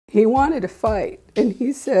He wanted to fight, and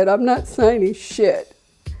he said, "I'm not signing shit.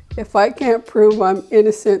 If I can't prove I'm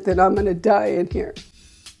innocent, then I'm going to die in here."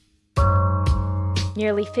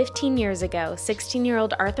 Nearly 15 years ago,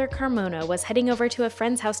 16-year-old Arthur Carmona was heading over to a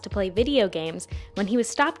friend's house to play video games when he was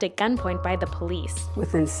stopped at gunpoint by the police.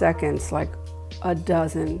 Within seconds, like a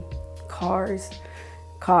dozen cars,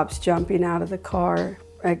 cops jumping out of the car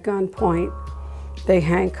at gunpoint. They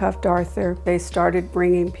handcuffed Arthur. They started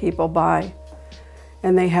bringing people by,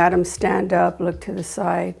 and they had him stand up, look to the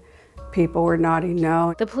side. People were nodding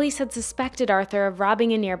no. The police had suspected Arthur of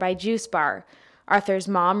robbing a nearby juice bar. Arthur's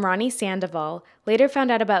mom, Ronnie Sandoval, later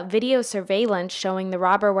found out about video surveillance showing the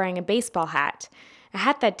robber wearing a baseball hat, a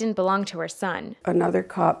hat that didn't belong to her son. Another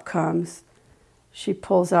cop comes. She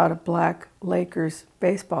pulls out a black Lakers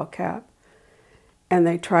baseball cap, and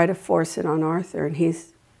they try to force it on Arthur, and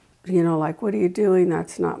he's, like, "What are you doing?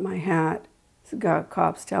 That's not my hat." The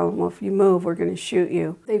cops tell him, "Well, if you move, we're going to shoot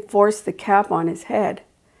you." They force the cap on his head,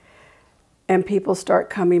 and people start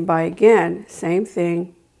coming by again. Same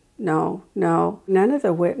thing. No, no. None of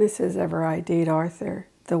the witnesses ever ID'd Arthur.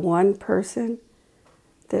 The one person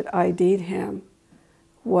that ID'd him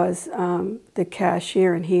was the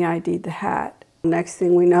cashier, and he ID'd the hat. Next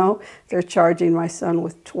thing we know, they're charging my son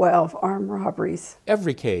with 12 armed robberies.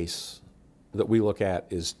 Every case that we look at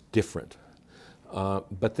is different,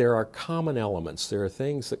 but there are common elements. There are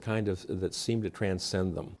things that seem to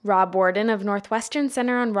transcend them. Rob Warden of Northwestern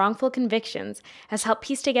Center on Wrongful Convictions has helped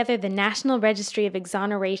piece together the National Registry of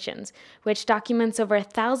Exonerations, which documents over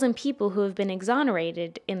 1,000 people who have been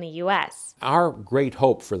exonerated in the U.S. Our great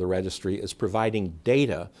hope for the registry is providing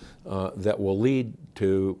data that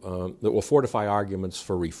will fortify arguments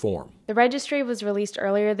for reform. The registry was released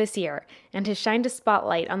earlier this year and has shined a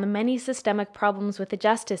spotlight on the many systemic problems with the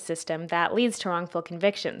justice system that leads to wrongful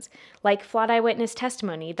convictions, like flawed eyewitness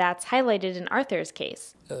testimony that's highlighted in Arthur's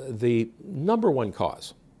case. The number one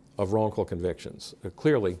cause of wrongful convictions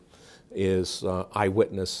clearly is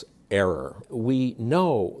eyewitness error. We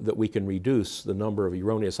know that we can reduce the number of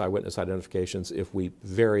erroneous eyewitness identifications if we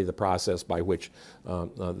vary the process by which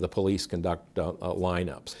the police conduct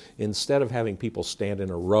lineups. Instead of having people stand in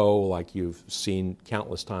a row like you've seen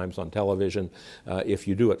countless times on television, if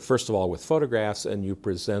you do it first of all with photographs and you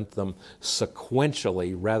present them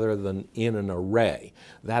sequentially rather than in an array,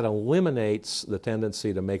 that eliminates the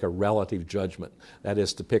tendency to make a relative judgment. That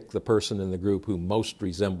is, to pick the person in the group who most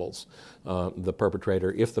resembles the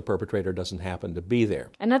perpetrator if the perpetrator doesn't happen to be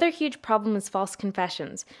there. Another huge problem is false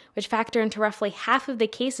confessions, which factor into roughly half of the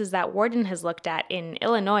cases that Warden has looked at in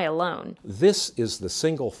Illinois alone. This is the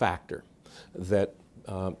single factor that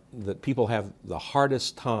people have the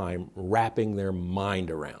hardest time wrapping their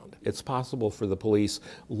mind around. It's possible for the police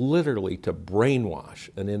literally to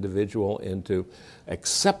brainwash an individual into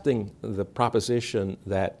accepting the proposition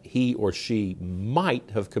that he or she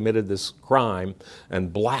might have committed this crime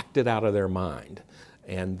and blacked it out of their mind.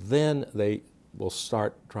 And then they will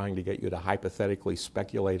start trying to get you to hypothetically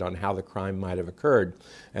speculate on how the crime might have occurred,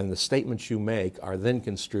 and the statements you make are then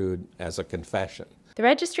construed as a confession. The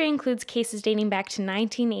registry includes cases dating back to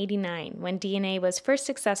 1989, when DNA was first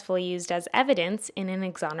successfully used as evidence in an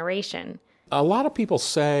exoneration. A lot of people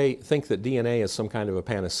think that DNA is some kind of a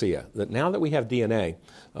panacea, that now that we have DNA,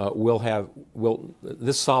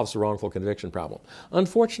 this solves the wrongful conviction problem.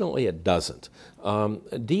 Unfortunately, it doesn't.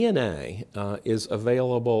 DNA is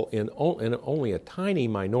available in only a tiny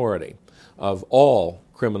minority of all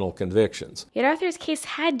criminal convictions. Yet Arthur's case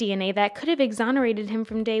had DNA that could have exonerated him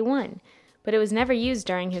from day one, but it was never used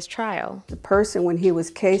during his trial. The person, when he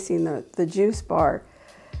was casing the juice bar,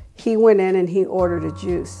 he went in and he ordered a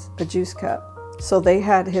juice cup. So they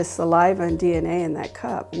had his saliva and DNA in that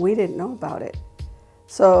cup. We didn't know about it.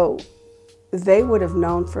 So they would have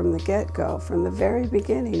known from the get-go, from the very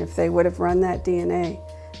beginning, if they would have run that DNA,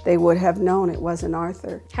 they would have known it wasn't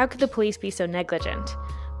Arthur. How could the police be so negligent?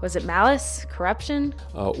 Was it malice, corruption?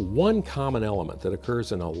 One common element that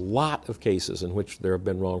occurs in a lot of cases in which there have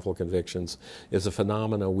been wrongful convictions is a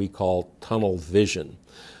phenomenon we call tunnel vision.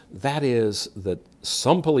 That is that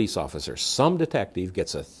some police officer, some detective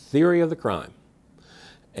gets a theory of the crime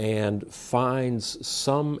and finds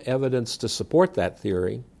some evidence to support that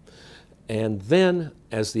theory, and then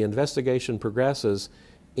as the investigation progresses,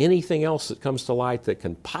 anything else that comes to light that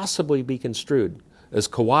can possibly be construed as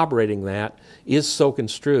corroborating that is so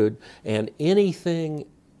construed, and anything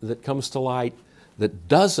that comes to light that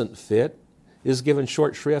doesn't fit is given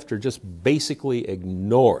short shrift or just basically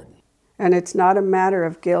ignored. And it's not a matter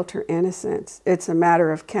of guilt or innocence. It's a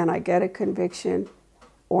matter of, can I get a conviction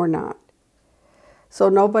or not? So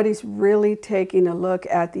nobody's really taking a look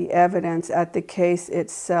at the evidence, at the case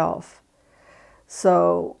itself.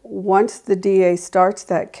 So once the DA starts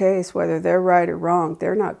that case, whether they're right or wrong,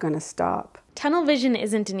 they're not going to stop. Tunnel vision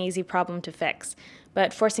isn't an easy problem to fix,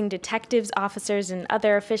 but forcing detectives, officers, and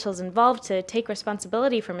other officials involved to take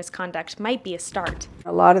responsibility for misconduct might be a start.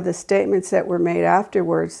 A lot of the statements that were made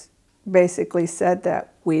afterwards basically said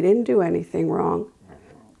that we didn't do anything wrong.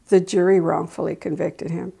 The jury wrongfully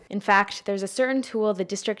convicted him. In fact, there's a certain tool the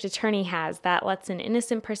district attorney has that lets an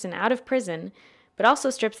innocent person out of prison, but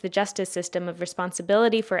also strips the justice system of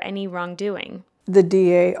responsibility for any wrongdoing. The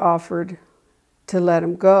DA offered to let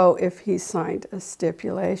him go if he signed a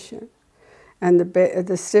stipulation. And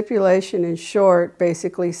the stipulation, in short,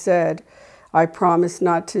 basically said, I promise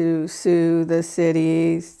not to sue the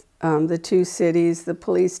cities, the two cities, the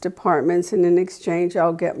police departments, and in exchange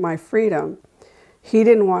I'll get my freedom. He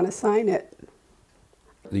didn't want to sign it.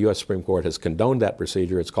 The U.S. Supreme Court has condoned that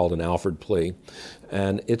procedure. It's called an Alford plea,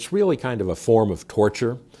 and it's really kind of a form of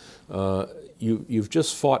torture. You've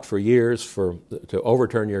just fought for years to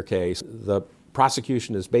overturn your case. The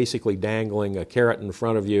prosecution is basically dangling a carrot in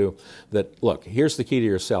front of you that, look, here's the key to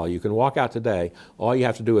your cell. You can walk out today. All you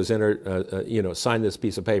have to do is sign this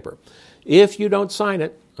piece of paper. If you don't sign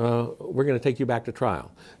it, we're going to take you back to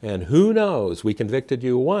trial. And who knows, we convicted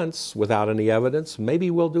you once without any evidence. Maybe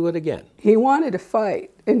we'll do it again. He wanted to fight,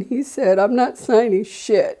 and he said, I'm not signing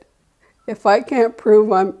shit. If I can't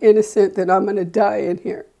prove I'm innocent, then I'm going to die in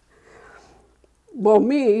here. Well,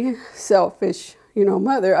 me, selfish,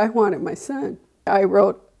 mother, I wanted my son. I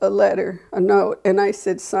wrote a letter, a note, and I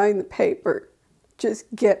said, sign the paper. Just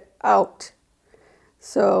get out.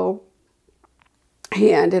 So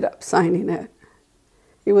he ended up signing it.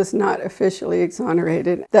 He was not officially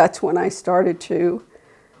exonerated. That's when I started to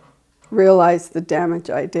realize the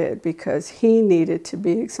damage I did, because he needed to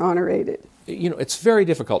be exonerated. It's very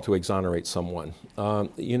difficult to exonerate someone.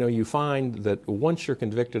 You find that once you're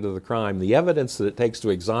convicted of the crime, the evidence that it takes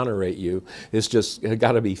to exonerate you is just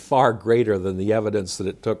got to be far greater than the evidence that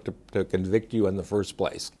it took to convict you in the first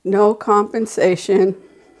place. No compensation.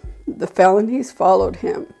 The felonies followed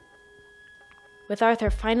him. With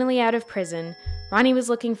Arthur finally out of prison, Ronnie was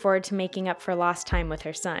looking forward to making up for lost time with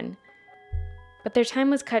her son. But their time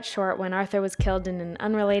was cut short when Arthur was killed in an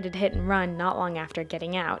unrelated hit and run not long after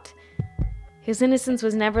getting out. His innocence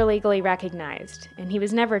was never legally recognized, and he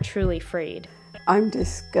was never truly freed. I'm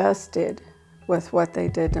disgusted with what they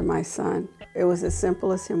did to my son. It was as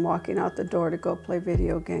simple as him walking out the door to go play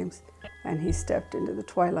video games, and he stepped into the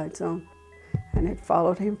Twilight Zone, and it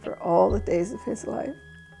followed him for all the days of his life.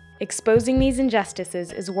 Exposing these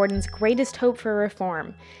injustices is Warden's greatest hope for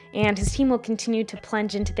reform, and his team will continue to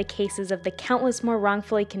plunge into the cases of the countless more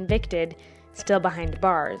wrongfully convicted still behind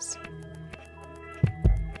bars.